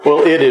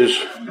Well, it is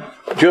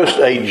just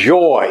a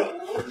joy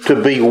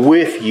to be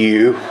with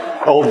you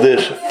on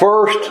this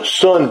first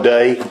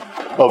Sunday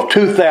of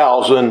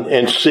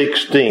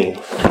 2016.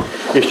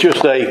 It's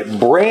just a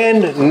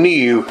brand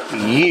new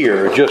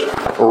year, just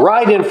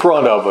right in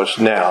front of us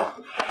now.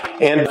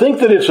 And I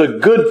think that it's a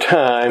good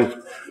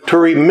time to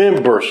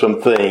remember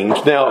some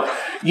things. Now,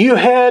 you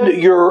had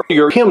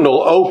your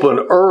hymnal open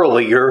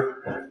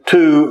earlier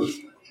to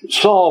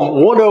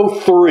Psalm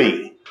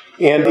 103.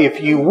 And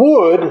if you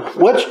would,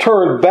 let's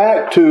turn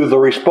back to the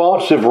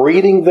responsive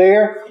reading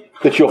there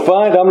that you'll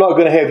find. I'm not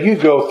going to have you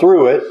go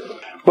through it,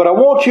 but I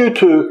want you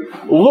to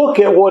look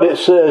at what it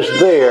says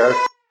there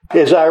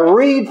as I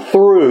read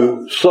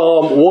through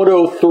Psalm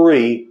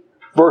 103,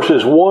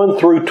 verses 1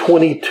 through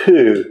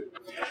 22.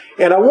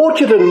 And I want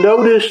you to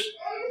notice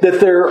that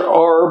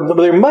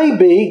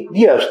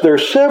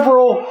there's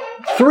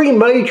three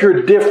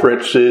major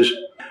differences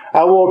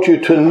I want you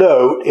to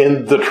note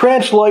in the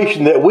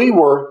translation that we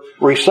were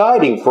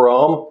reciting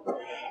from,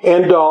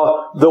 and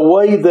the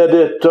way that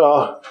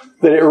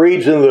it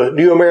reads in the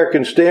New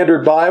American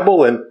Standard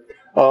Bible, and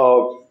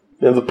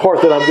the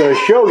part that I'm going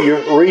to show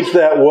you reads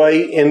that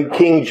way in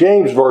King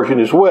James Version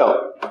as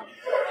well.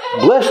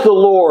 Bless the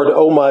Lord,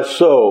 O my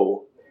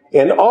soul,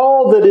 and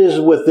all that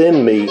is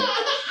within me.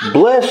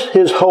 Bless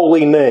His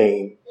holy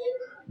name.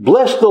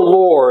 Bless the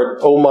Lord,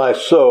 O my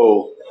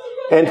soul,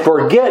 and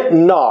forget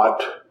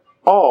not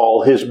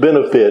all His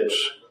benefits,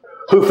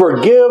 who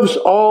forgives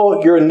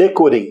all your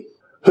iniquity,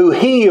 who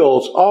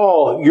heals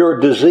all your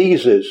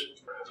diseases,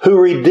 who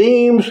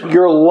redeems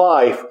your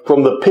life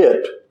from the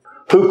pit,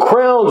 who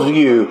crowns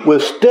you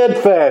with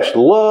steadfast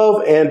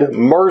love and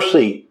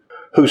mercy,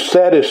 who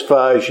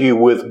satisfies you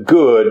with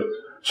good,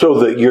 so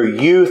that your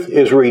youth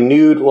is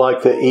renewed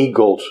like the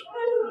eagles.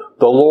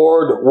 The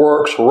Lord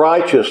works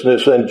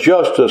righteousness and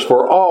justice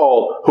for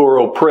all who are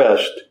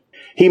oppressed.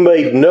 He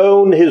made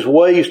known His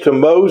ways to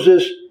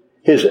Moses,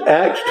 His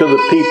acts to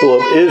the people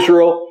of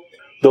Israel.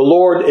 The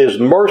Lord is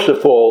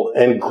merciful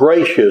and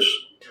gracious,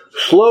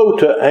 slow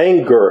to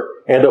anger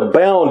and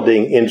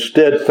abounding in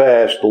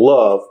steadfast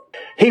love.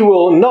 He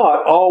will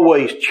not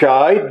always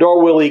chide,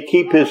 nor will He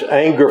keep His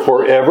anger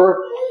forever.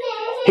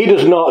 He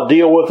does not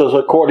deal with us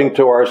according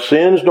to our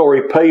sins, nor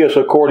repay us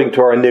according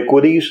to our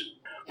iniquities.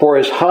 For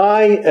as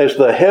high as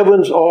the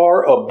heavens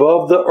are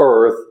above the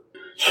earth,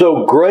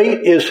 so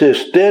great is His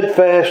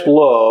steadfast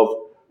love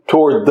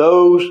toward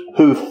those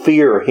who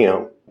fear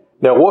Him.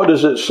 Now, what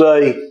does it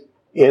say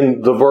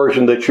in the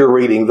version that you're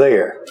reading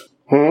there?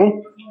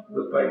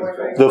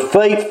 The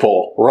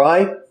faithful,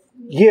 right?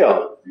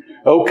 Yeah.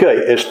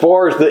 Okay, as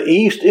far as the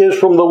east is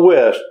from the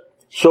west,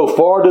 so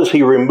far does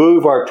He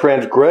remove our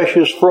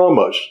transgressions from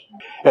us.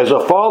 As a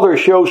father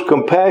shows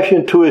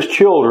compassion to his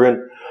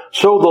children,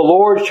 so the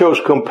Lord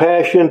shows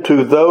compassion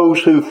to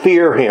those who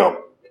fear Him.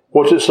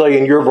 What's it say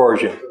in your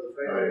version?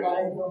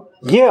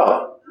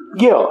 Yeah.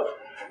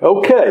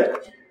 Okay.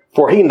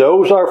 For He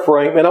knows our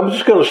frame. And I'm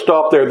just going to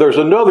stop there. There's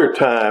another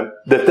time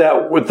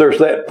there's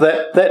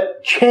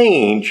that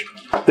change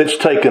that's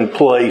taken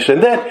place.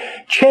 And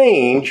that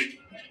change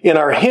in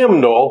our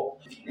hymnal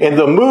and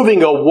the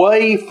moving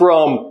away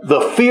from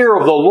the fear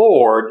of the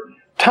Lord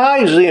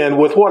ties in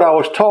with what I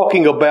was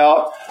talking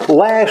about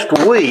last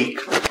week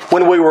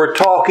when we were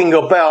talking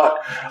about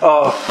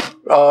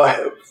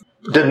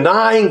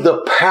denying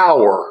the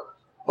power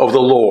of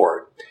the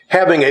Lord,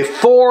 having a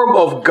form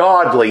of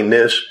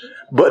godliness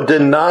but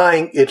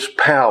denying its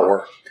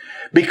power.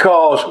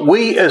 Because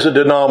we as a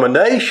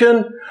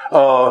denomination,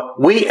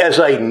 we as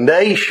a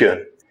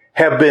nation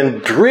have been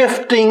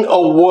drifting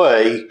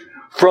away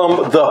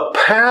from the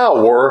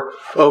power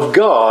of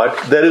God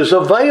that is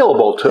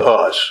available to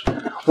us.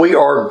 We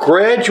are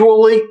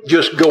gradually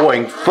just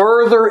going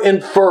further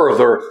and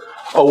further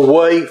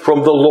away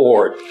from the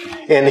Lord.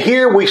 And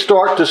here we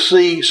start to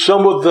see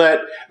some of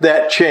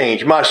that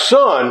change. My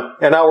son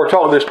and I were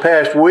talking this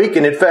past week,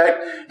 and in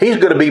fact, he's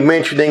going to be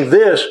mentioning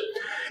this.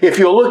 If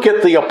you look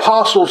at the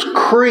Apostles'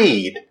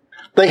 Creed,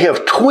 they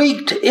have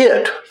tweaked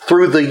it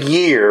through the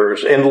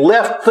years and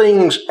left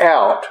things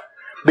out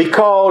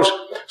because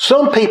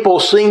some people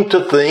seem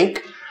to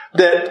think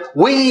that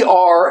we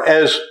are,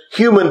 as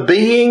human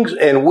beings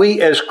and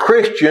we as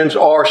Christians,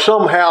 are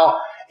somehow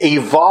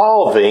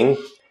evolving.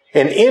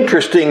 And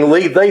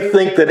interestingly, they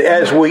think that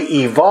as we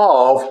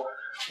evolve,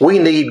 we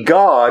need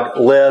God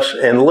less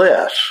and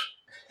less.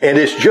 And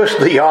it's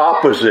just the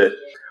opposite.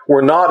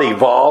 We're not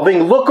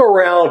evolving. Look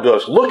around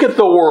us. Look at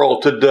the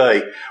world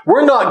today.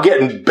 We're not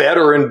getting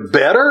better and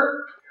better.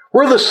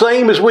 We're the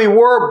same as we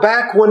were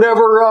back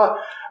whenever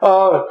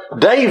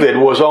David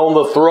was on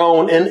the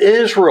throne in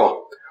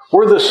Israel.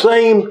 We're the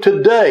same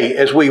today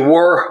as we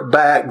were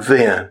back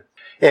then.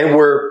 And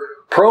we're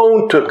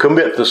prone to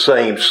commit the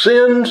same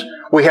sins.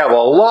 We have a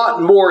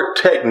lot more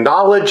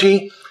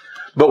technology,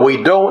 but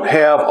we don't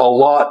have a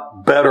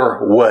lot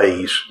better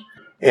ways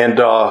and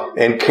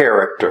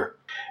character.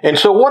 And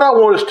so what I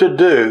want us to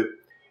do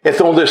is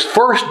on this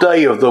first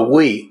day of the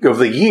week, of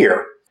the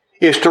year,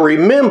 is to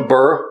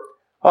remember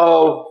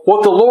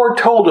what the Lord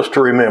told us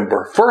to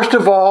remember. First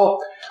of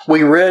all,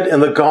 we read in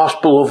the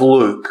Gospel of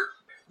Luke,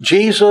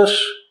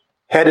 Jesus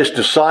had his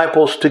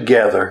disciples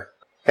together,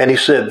 and he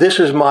said, "This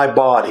is my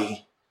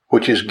body,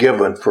 which is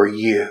given for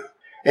you.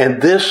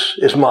 And this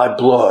is my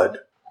blood,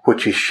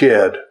 which is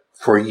shed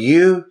for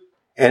you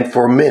and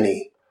for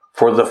many,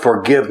 for the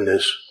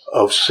forgiveness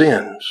of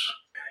sins."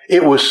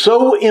 It was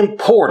so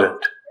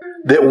important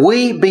that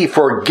we be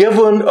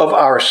forgiven of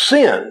our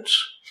sins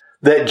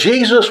that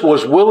Jesus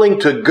was willing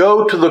to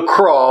go to the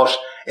cross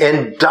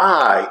and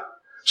die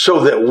so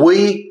that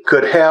we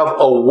could have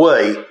a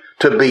way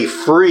to be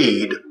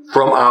freed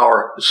from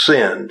our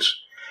sins.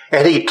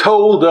 And he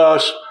told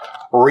us,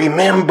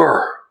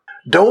 remember,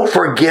 don't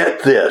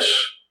forget this.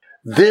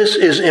 This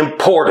is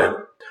important.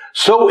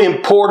 So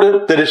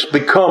important that it's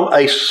become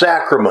a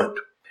sacrament.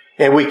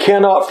 And we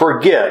cannot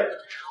forget,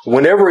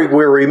 whenever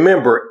we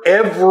remember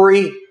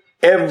every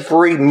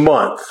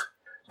month,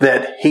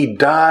 that he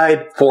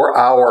died for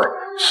our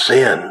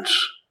sins.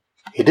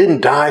 He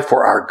didn't die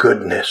for our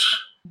goodness.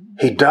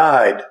 He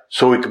died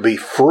so we could be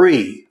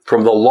free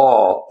from the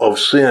law of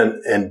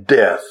sin and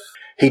death.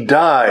 He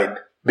died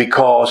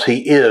because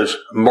he is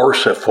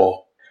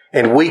merciful.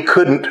 And we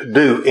couldn't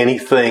do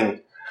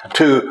anything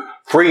to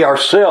free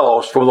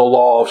ourselves from the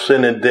law of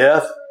sin and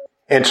death.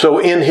 And so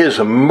in his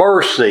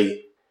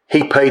mercy,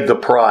 he paid the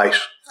price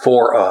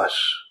for us.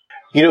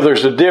 You know,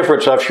 there's a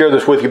difference. I've shared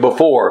this with you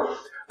before.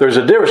 There's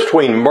a difference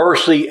between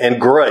mercy and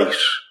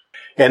grace.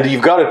 And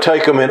you've got to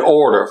take them in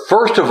order.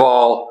 First of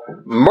all,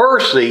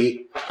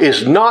 mercy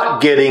is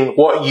not getting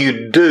what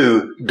you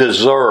do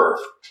deserve.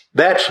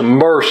 That's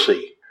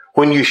mercy.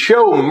 When you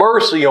show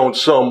mercy on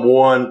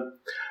someone,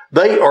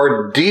 they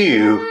are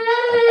due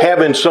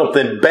having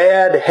something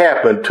bad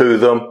happen to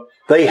them.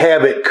 They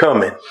have it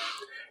coming.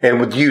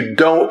 And you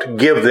don't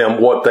give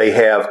them what they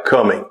have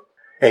coming.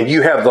 And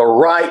you have the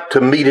right to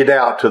mete it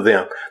out to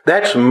them.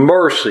 That's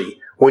mercy,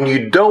 when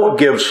you don't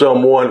give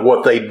someone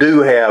what they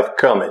do have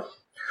coming.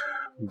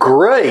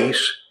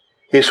 Grace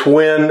is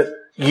when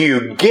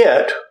you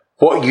get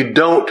what you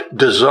don't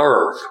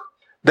deserve.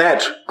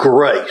 That's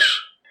grace.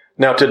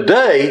 Now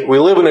today, we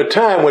live in a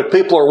time when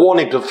people are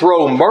wanting to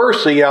throw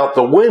mercy out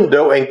the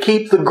window and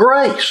keep the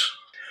grace.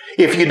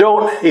 If you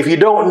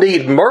don't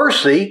need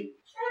mercy,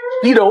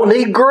 you don't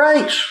need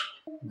grace.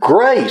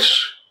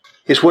 Grace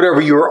is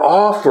whatever you're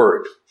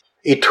offered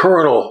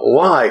eternal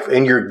life,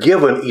 and you're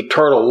given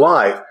eternal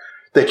life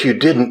that you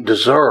didn't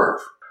deserve.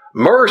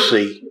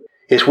 Mercy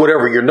is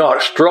whatever you're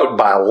not struck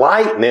by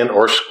lightning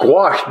or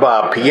squashed by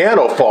a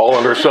piano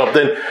falling or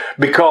something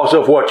because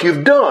of what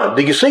you've done.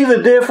 Do you see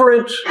the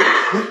difference?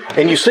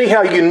 And you see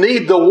how you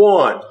need the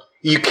one.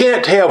 You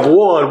can't have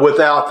one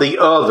without the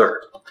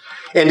other.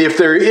 And if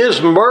there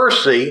is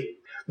mercy,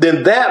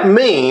 then that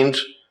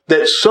means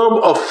that some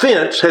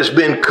offense has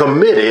been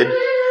committed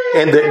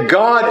and that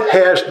God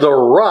has the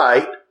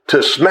right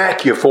to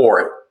smack you for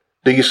it.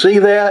 Do you see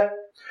that?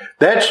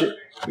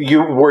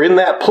 We're in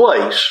that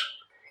place.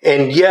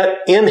 And yet,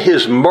 in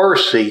his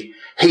mercy,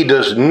 he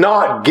does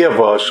not give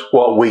us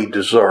what we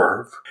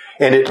deserve.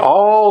 And it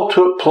all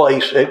took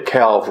place at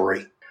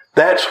Calvary.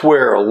 That's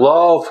where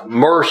love,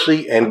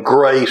 mercy, and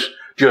grace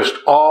just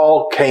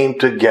all came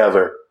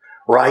together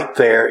right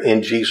there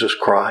in Jesus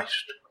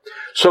Christ.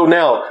 So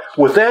now,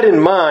 with that in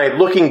mind,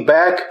 looking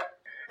back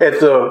at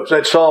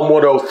Psalm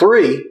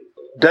 103,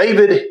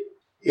 David,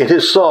 in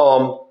his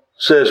psalm,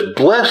 says,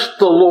 "Bless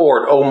the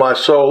Lord, O my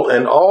soul,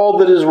 and all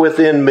that is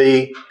within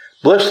me.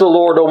 Bless the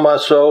Lord, O my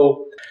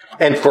soul,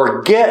 and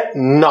forget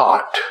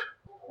not."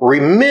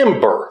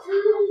 Remember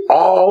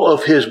all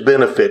of his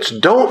benefits.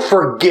 Don't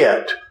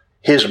forget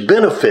his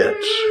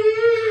benefits.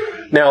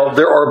 Now,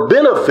 there are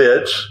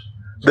benefits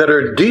that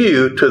are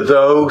due to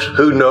those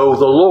who know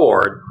the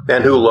Lord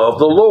and who love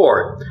the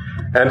Lord.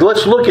 And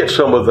let's look at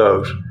some of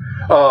those.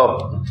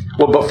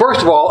 But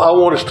first of all, I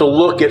want us to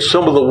look at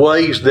some of the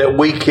ways that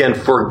we can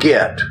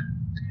forget.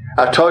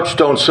 I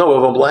touched on some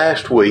of them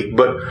last week,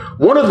 but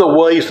one of the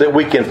ways that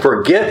we can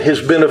forget his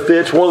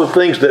benefits, one of the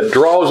things that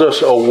draws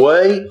us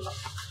away,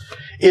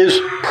 is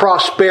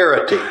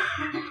prosperity.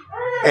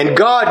 And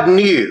God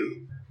knew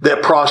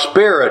that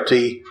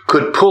prosperity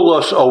could pull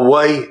us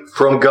away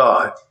from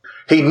God.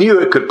 He knew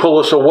it could pull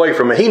us away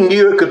from him. He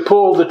knew it could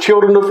pull the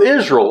children of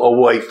Israel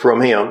away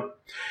from him.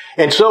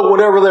 And so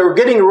whenever they were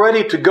getting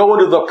ready to go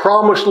into the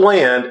promised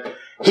land,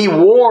 he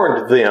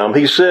warned them.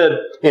 He said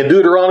in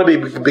Deuteronomy,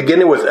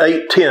 beginning with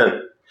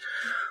 8:10,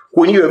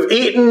 "When you have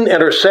eaten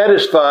and are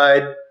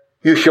satisfied,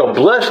 you shall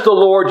bless the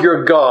Lord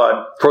your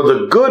God for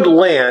the good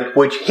land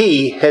which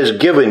he has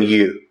given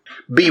you.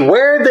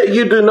 Beware that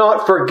you do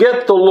not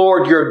forget the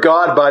Lord your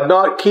God by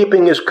not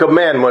keeping his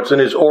commandments and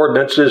his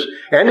ordinances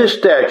and his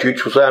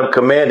statutes, which I am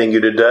commanding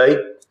you today.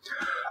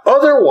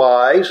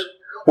 Otherwise,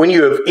 when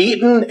you have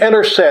eaten and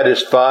are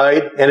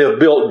satisfied and have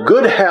built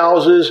good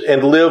houses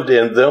and lived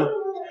in them,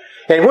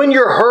 and when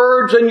your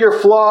herds and your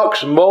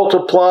flocks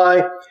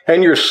multiply,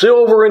 and your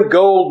silver and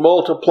gold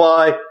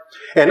multiply,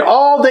 and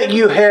all that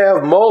you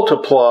have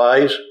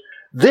multiplies,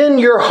 then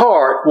your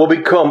heart will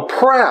become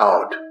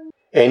proud,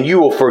 and you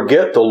will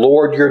forget the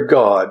Lord your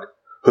God,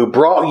 who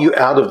brought you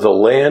out of the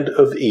land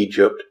of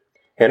Egypt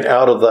and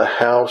out of the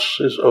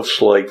houses of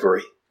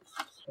slavery.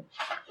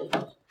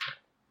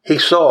 He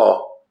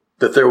saw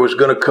that there was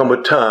going to come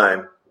a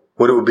time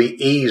when it would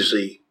be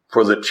easy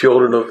for the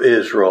children of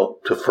Israel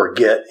to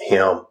forget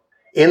him.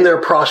 In their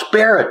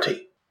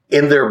prosperity,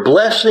 in their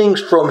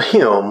blessings from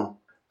him,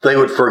 they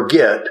would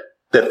forget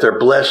that their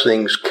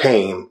blessings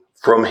came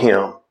from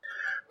him.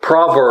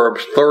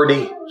 Proverbs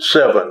 30,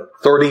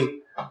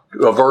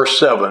 verse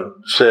 7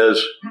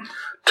 says,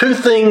 2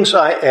 things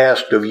I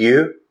ask of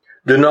you.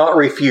 Do not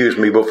refuse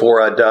me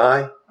before I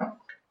die.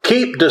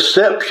 Keep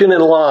deception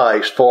and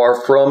lies far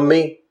from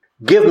me.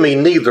 Give me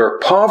neither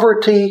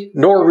poverty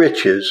nor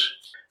riches.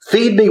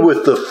 Feed me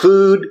with the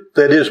food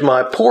that is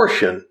my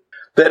portion,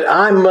 that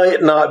I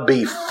might not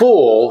be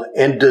full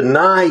and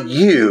deny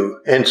you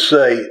and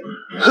say,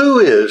 who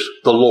is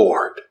the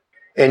Lord?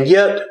 And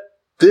yet,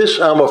 this,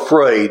 I'm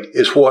afraid,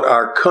 is what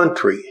our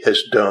country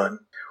has done.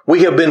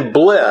 We have been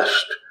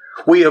blessed.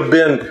 We have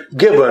been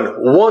given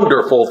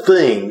wonderful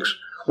things.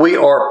 We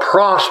are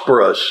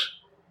prosperous.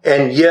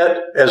 And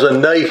yet, as a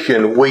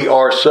nation, we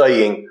are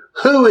saying,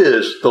 who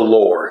is the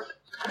Lord?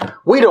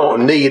 We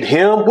don't need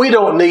him. We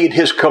don't need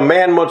his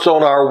commandments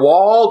on our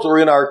walls or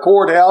in our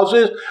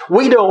courthouses.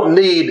 We don't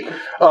need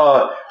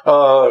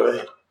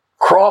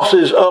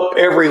crosses up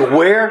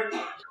everywhere.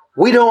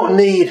 We don't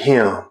need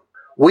him.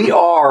 We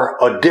are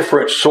a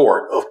different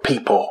sort of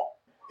people.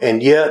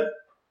 And yet,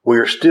 we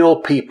are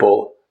still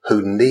people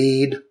who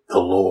need the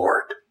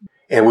Lord.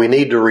 And we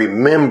need to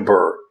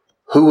remember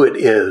who it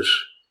is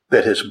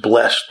that has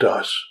blessed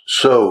us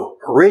so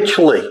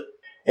richly.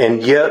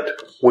 And yet,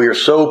 we are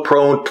so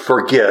prone to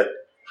forget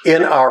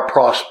in our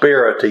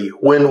prosperity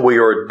when we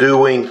are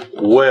doing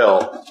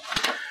well.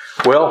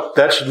 Well,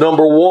 that's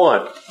number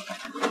one.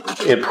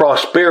 In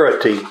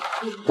prosperity,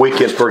 we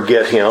can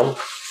forget him.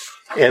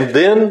 And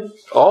then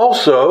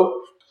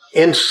also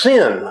in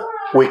sin,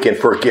 we can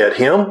forget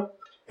him.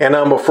 And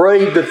I'm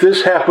afraid that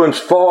this happens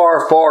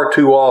far, far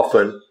too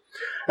often.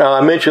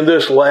 I mentioned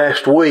this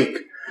last week.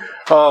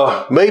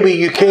 Maybe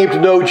you came to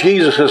know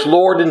Jesus as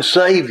Lord and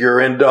Savior,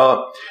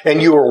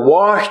 and you were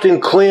washed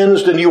and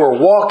cleansed, and you were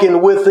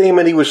walking with him,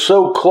 and he was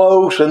so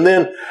close, and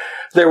then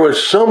there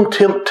was some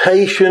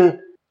temptation,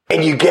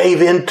 and you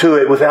gave into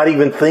it without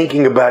even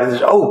thinking about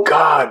it. Oh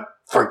God,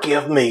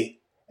 forgive me.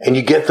 And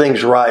you get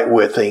things right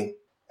with him,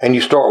 and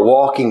you start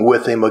walking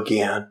with him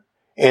again.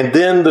 And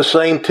then the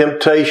same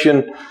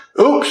temptation,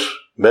 oops,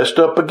 messed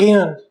up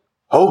again.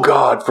 Oh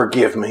God,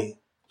 forgive me.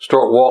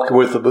 Start walking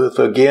with the booth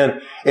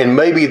again. And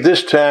maybe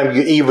this time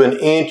you even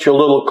inch a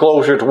little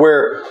closer to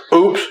where,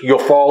 oops, you'll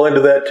fall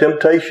into that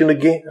temptation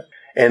again.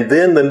 And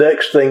then the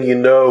next thing you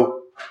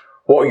know,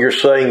 what you're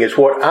saying is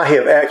what I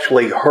have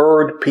actually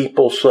heard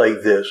people say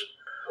this.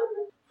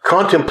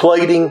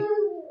 Contemplating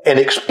and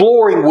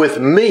exploring with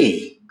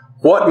me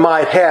what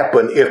might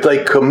happen if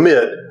they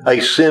commit a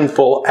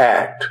sinful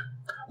act.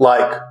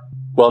 Like,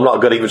 well, I'm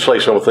not going to even say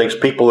some things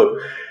people have.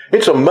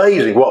 It's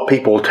amazing what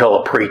people will tell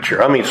a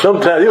preacher. I mean,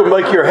 sometimes it'll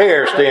make your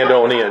hair stand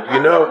on end, you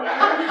know.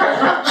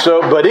 So,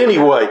 but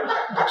anyway,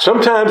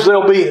 sometimes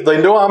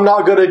they know I'm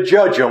not going to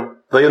judge them.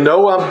 They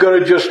know I'm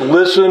going to just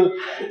listen.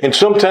 And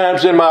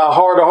sometimes in my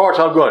heart of hearts,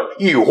 I'm going,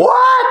 you what?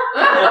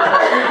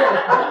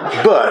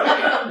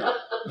 But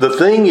the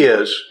thing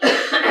is,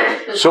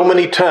 so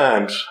many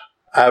times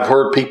I've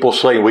heard people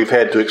say, we've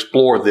had to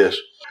explore this,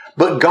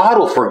 but God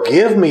will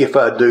forgive me if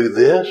I do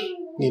this,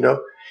 you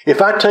know. If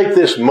I take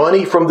this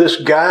money from this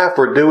guy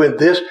for doing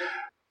this,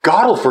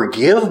 God will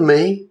forgive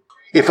me.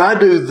 If I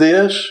do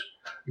this,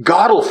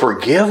 God will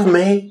forgive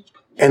me.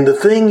 And the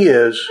thing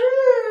is,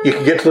 you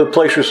can get to the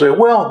place where you say,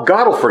 well,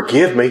 God will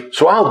forgive me,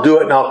 so I'll do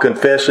it and I'll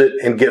confess it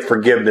and get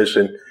forgiveness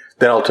and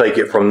then I'll take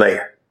it from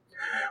there.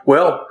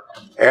 Well,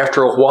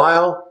 after a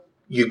while,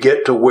 you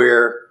get to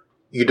where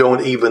you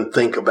don't even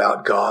think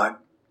about God.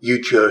 You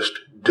just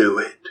do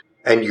it.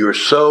 And you're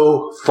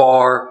so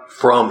far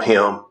from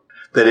him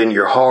that in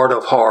your heart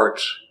of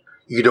hearts,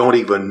 you don't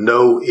even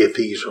know if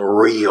he's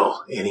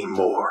real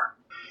anymore.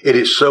 It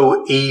is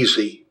so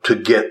easy to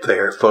get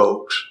there,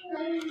 folks.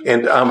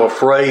 And I'm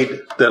afraid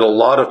that a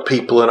lot of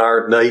people in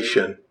our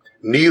nation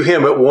knew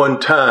him at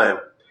one time,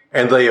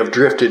 and they have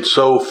drifted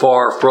so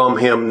far from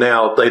him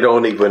now, they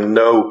don't even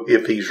know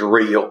if he's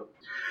real.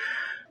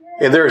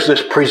 And there's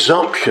this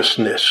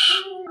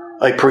presumptuousness,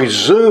 a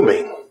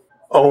presuming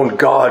on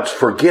God's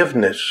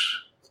forgiveness,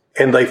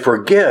 and they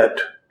forget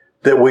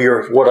that we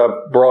are, what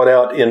I brought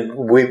out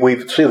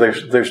we see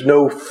there's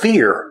no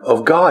fear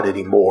of God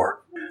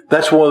anymore.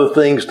 That's one of the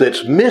things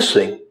that's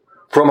missing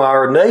from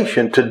our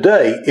nation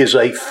today is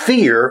a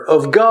fear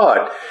of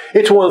God.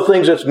 It's one of the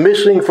things that's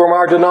missing from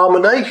our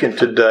denomination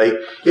today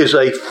is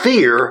a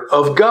fear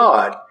of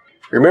God.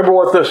 Remember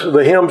what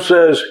the hymn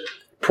says,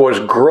 'twas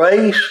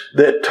grace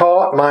that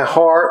taught my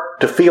heart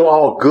to feel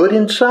all good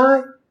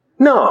inside?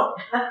 No.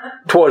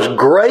 'Twas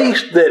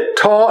grace that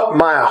taught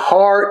my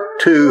heart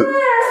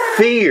to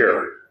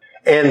fear,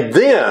 and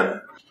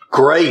then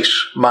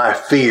grace my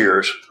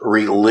fears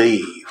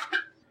relieved.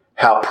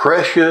 How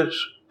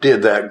precious,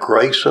 did that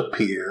grace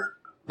appear,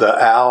 the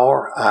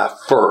hour I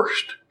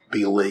first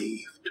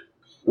believed.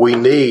 We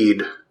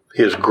need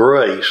His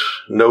grace,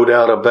 no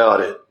doubt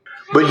about it.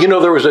 But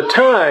there was a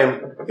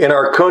time in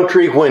our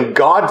country when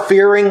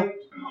God-fearing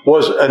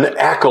was an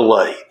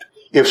accolade.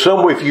 If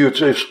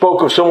you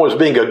spoke of someone as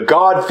being a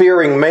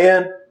God-fearing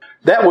man,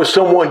 that was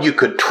someone you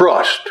could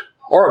trust,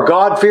 or a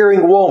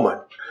God-fearing woman.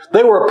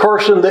 They were a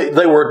person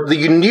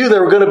you knew they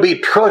were going to be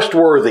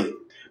trustworthy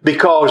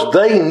because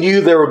they knew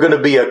they were going to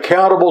be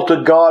accountable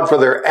to God for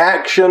their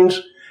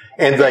actions,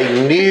 and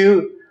they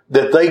knew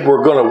that they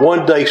were going to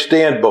one day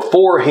stand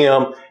before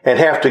Him and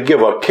have to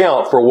give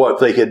account for what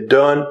they had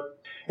done.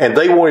 And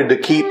they wanted to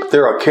keep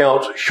their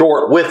accounts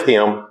short with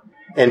Him,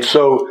 and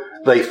so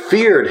they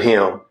feared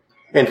Him.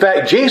 In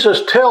fact,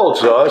 Jesus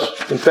tells us,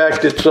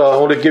 I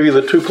want to give you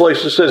the two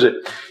places it says it.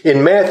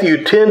 In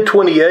Matthew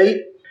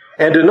 10:28,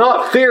 and do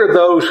not fear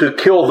those who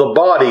kill the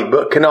body,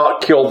 but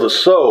cannot kill the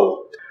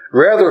soul.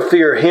 Rather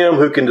fear Him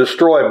who can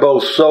destroy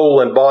both soul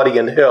and body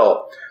in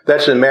hell.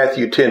 That's in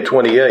Matthew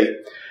 10:28.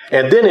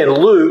 And then in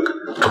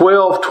Luke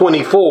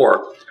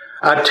 12:24,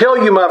 I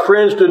tell you, my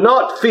friends, do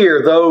not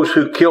fear those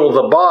who kill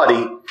the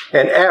body,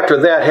 and after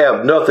that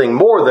have nothing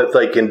more that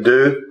they can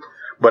do.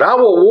 But I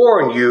will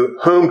warn you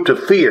whom to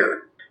fear.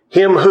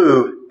 Him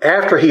who,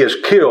 after he is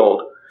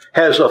killed,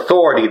 has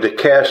authority to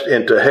cast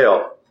into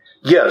hell.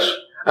 Yes,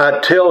 I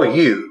tell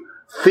you,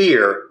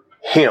 fear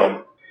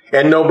him.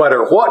 And no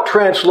matter what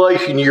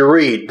translation you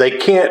read, they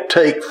can't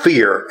take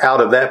fear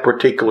out of that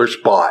particular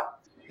spot.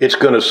 It's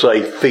going to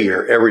say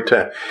fear every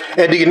time.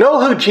 And do you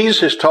know who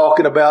Jesus is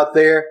talking about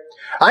there?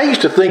 I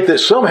used to think that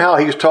somehow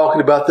he was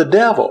talking about the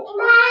devil.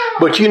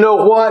 But you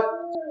know what?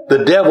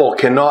 The devil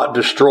cannot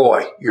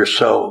destroy your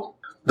soul.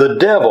 The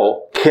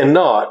devil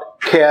cannot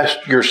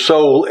cast your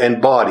soul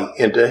and body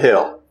into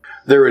hell.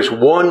 There is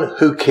one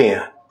who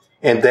can,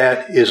 and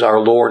that is our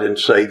Lord and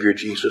Savior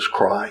Jesus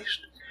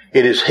Christ.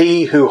 It is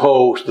He who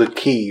holds the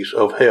keys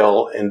of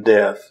hell and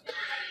death.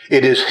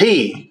 It is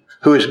He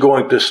who is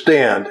going to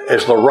stand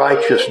as the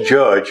righteous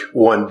judge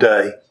one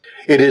day.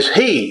 It is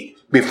He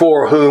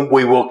before whom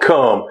we will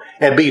come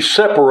and be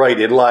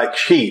separated like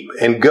sheep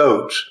and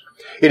goats.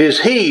 It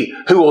is He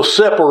who will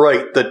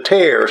separate the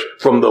tares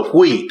from the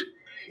wheat.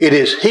 It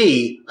is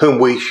He whom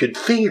we should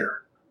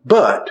fear.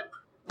 But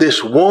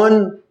this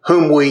one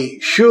whom we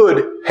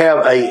should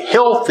have a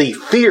healthy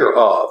fear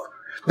of,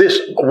 this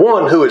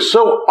one who is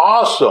so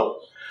awesome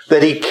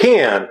that He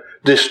can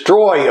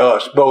destroy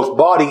us, both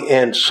body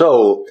and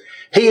soul,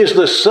 He is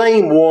the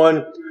same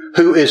one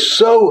who is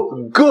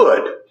so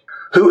good,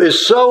 who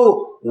is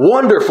so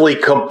wonderfully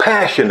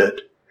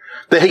compassionate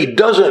that He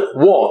doesn't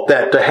want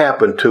that to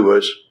happen to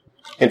us.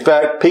 In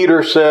fact,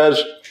 Peter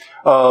says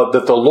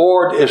that the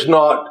Lord is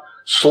not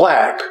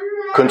slack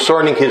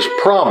concerning His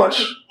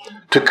promise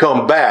to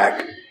come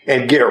back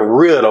and get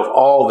rid of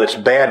all that's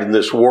bad in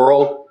this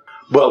world,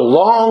 but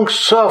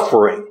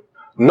long-suffering,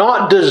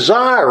 not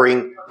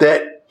desiring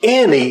that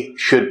any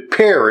should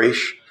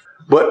perish,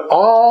 but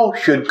all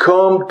should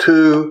come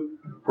to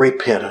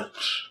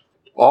repentance.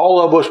 All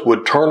of us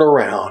would turn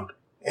around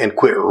and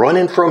quit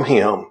running from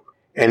Him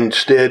and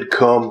instead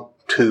come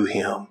to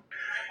Him.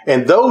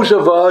 And those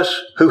of us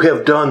who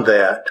have done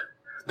that,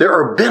 there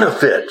are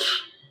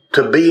benefits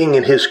to being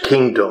in His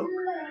kingdom.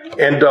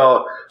 And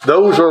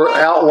those are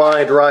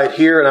outlined right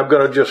here, and I'm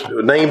going to just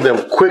name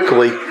them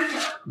quickly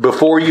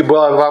before you.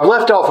 But I've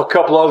left off a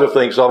couple other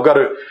things. So I've got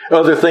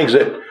other things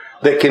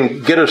that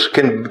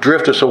can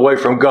drift us away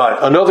from God.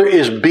 Another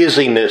is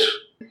busyness.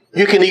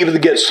 You can even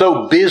get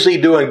so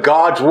busy doing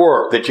God's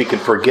work that you can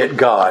forget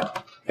God.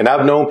 And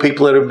I've known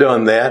people that have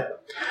done that.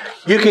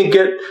 You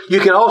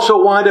can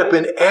also wind up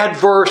in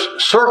adverse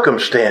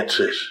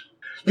circumstances.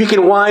 You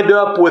can wind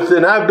up with,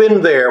 and I've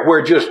been there,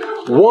 where just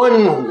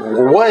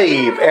one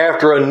wave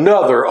after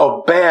another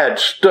of bad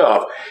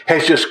stuff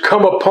has just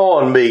come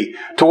upon me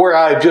to where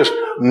I'm just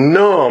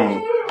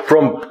numb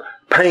from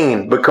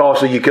pain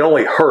because you can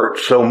only hurt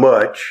so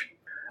much.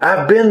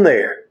 I've been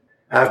there.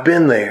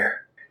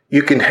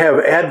 You can have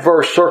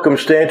adverse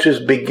circumstances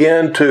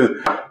begin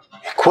to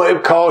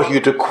cause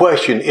you to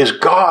question, is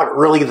God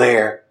really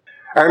there?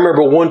 I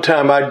remember one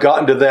time I'd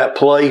gotten to that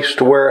place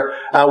to where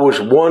I was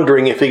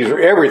wondering if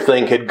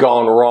everything had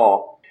gone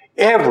wrong.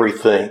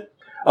 Everything.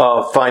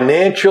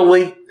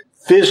 Financially,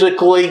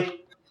 physically,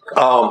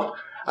 I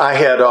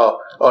had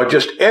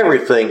just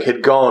everything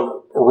had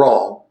gone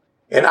wrong.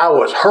 And I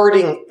was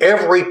hurting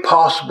every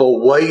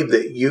possible way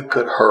that you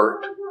could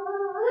hurt.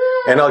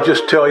 And I'll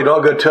just tell you, I'm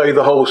not going to tell you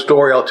the whole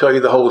story. I'll tell you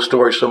the whole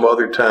story some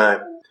other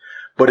time.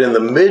 But in the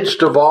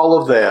midst of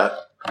all of that,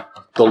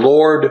 the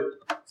Lord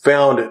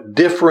found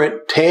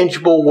different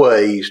tangible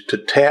ways to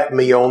tap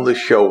me on the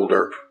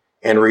shoulder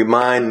and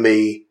remind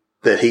me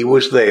that He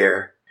was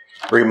there.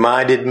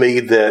 Reminded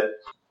me that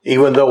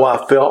even though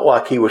I felt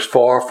like He was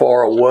far,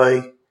 far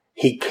away,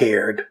 He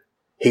cared.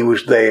 He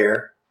was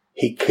there.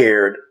 He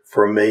cared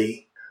for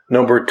me.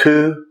 Number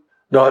two,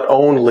 not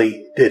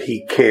only did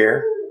He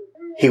care,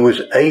 He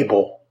was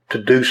able to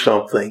do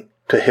something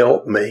to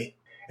help me.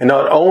 And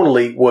not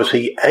only was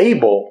He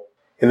able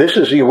And this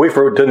is, we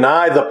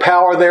deny the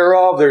power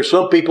thereof. There's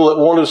some people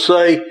that want to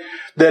say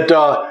that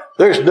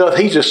there's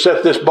nothing. He just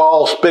set this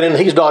ball spinning.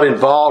 He's not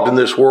involved in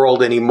this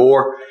world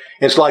anymore.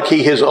 It's like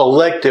he has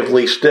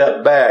electively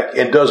stepped back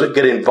and doesn't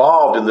get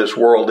involved in this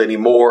world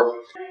anymore.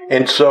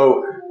 And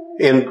so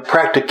in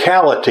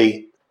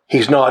practicality,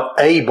 he's not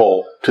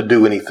able to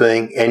do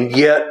anything. And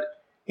yet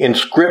in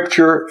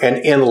Scripture and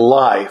in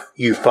life,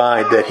 you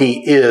find that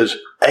he is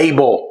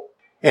able.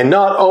 And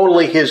not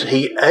only is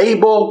he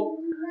able,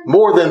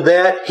 more than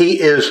that, he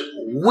is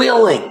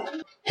willing.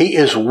 He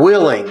is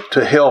willing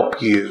to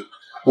help you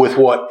with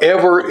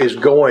whatever is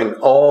going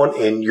on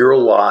in your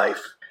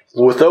life.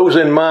 With those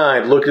in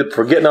mind, look at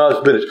forgetting all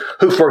his benefits,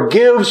 who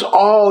forgives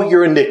all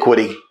your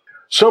iniquity.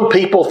 Some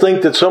people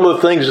think that some of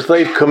the things that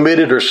they've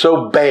committed are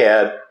so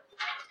bad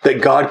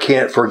that God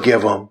can't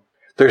forgive them.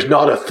 There's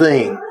not a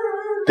thing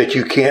that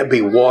you can't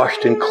be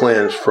washed and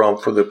cleansed from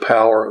for the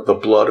power of the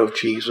blood of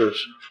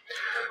Jesus.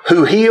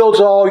 Who heals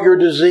all your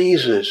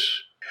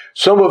diseases.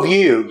 Some of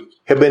you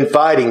have been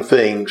fighting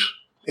things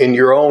in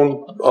your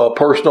own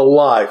personal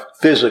life,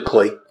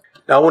 physically.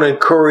 I want to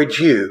encourage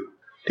you,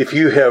 if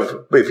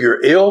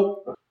you're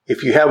ill,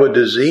 if you have a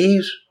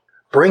disease,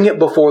 bring it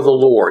before the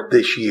Lord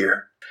this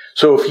year.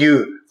 So if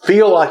you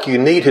feel like you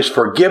need His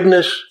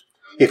forgiveness,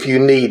 if you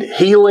need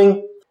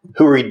healing,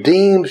 who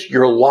redeems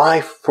your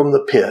life from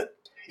the pit.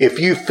 If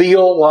you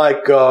feel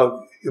like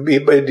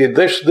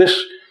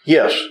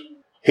yes,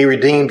 He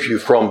redeems you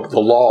from the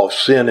law of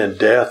sin and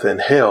death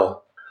and hell.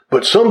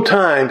 But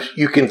sometimes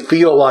you can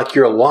feel like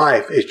your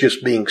life is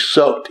just being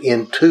sucked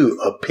into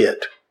a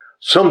pit.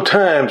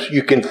 Sometimes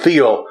you can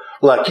feel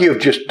like you've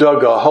just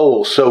dug a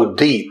hole so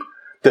deep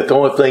that the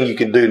only thing you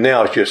can do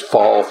now is just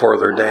fall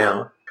further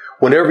down.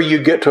 Whenever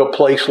you get to a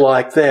place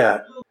like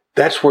that,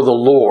 that's where the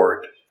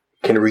Lord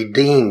can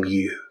redeem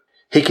you.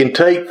 He can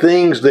take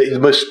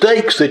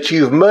mistakes that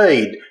you've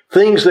made,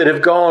 things that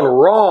have gone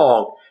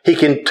wrong. He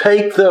can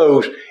take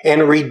those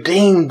and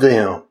redeem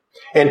them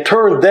and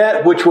turn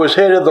that which was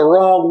headed the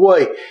wrong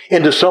way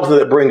into something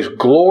that brings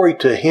glory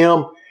to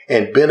Him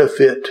and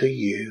benefit to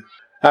you.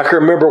 I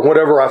can remember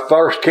whenever I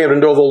first came to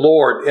know the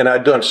Lord and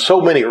I'd done so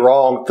many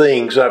wrong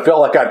things. I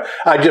felt like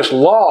I just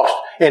lost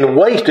and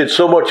wasted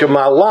so much of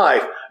my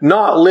life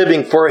not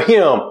living for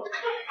Him.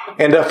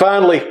 And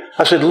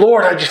I said,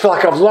 Lord, I just feel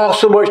like I've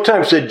lost so much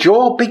time. He said,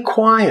 Joel, be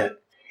quiet.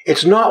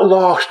 It's not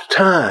lost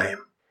time.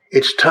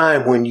 It's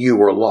time when you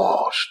were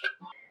lost.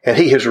 And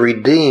He has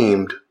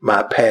redeemed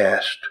my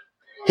past.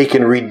 He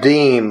can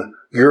redeem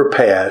your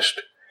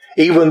past.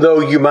 Even though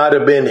you might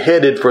have been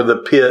headed for the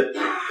pit,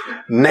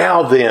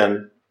 now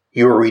then,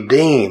 you're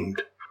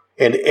redeemed.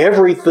 And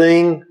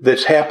everything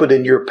that's happened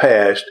in your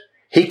past,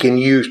 He can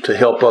use to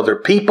help other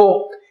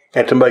people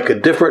and to make a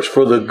difference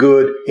for the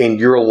good in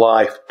your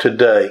life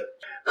today.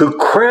 Who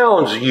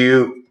crowns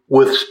you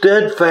with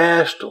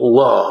steadfast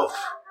love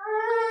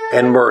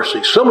and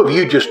mercy. Some of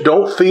you just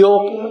don't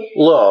feel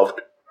loved.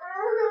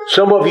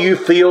 Some of you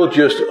feel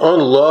just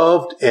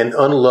unloved and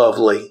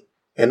unlovely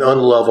and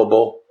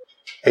unlovable.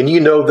 And you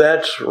know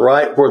that's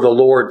right where the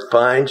Lord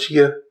finds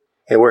you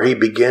and where He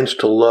begins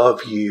to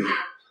love you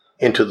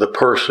into the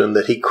person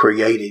that He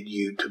created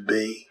you to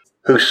be,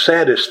 who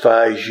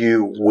satisfies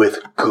you with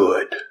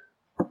good.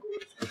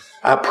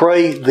 I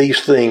pray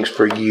these things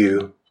for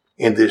you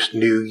in this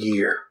new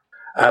year.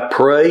 I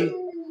pray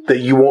that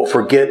you won't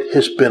forget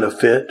His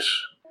benefits,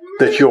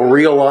 that you'll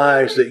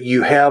realize that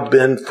you have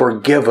been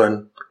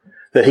forgiven,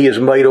 that He has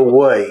made a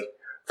way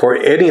for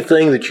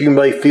anything that you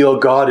may feel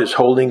God is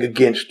holding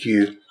against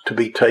you to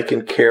be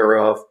taken care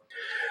of,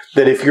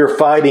 that if you're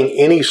fighting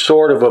any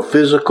sort of a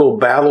physical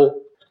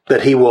battle,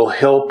 that He will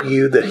help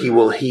you, that He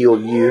will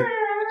heal you,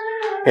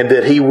 and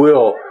that He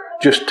will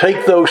just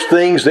take those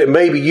things that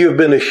maybe you've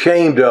been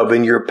ashamed of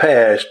in your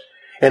past,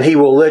 and He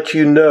will let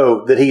you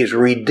know that He has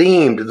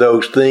redeemed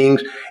those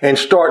things and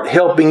start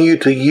helping you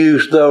to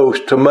use those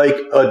to make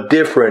a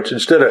difference.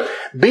 Instead of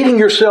beating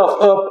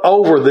yourself up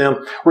over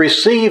them,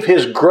 receive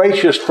His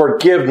gracious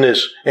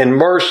forgiveness and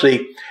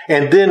mercy,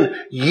 and then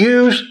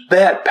use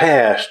that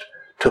past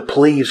to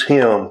please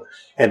Him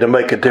and to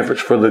make a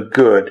difference for the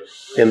good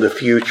in the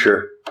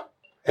future.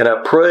 And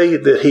I pray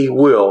that He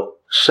will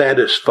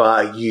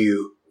satisfy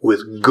you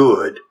with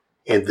good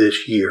in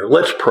this year.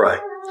 Let's pray.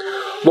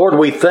 Lord,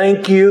 we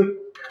thank You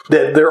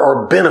that there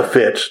are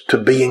benefits to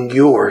being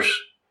Yours.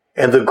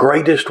 And the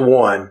greatest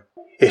one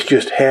is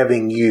just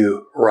having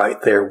You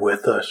right there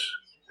with us.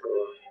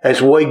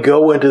 As we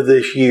go into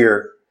this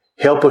year,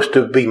 help us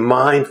to be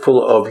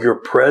mindful of Your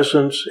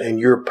presence and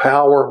Your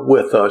power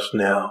with us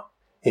now.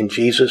 In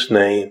Jesus'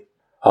 name,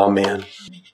 amen.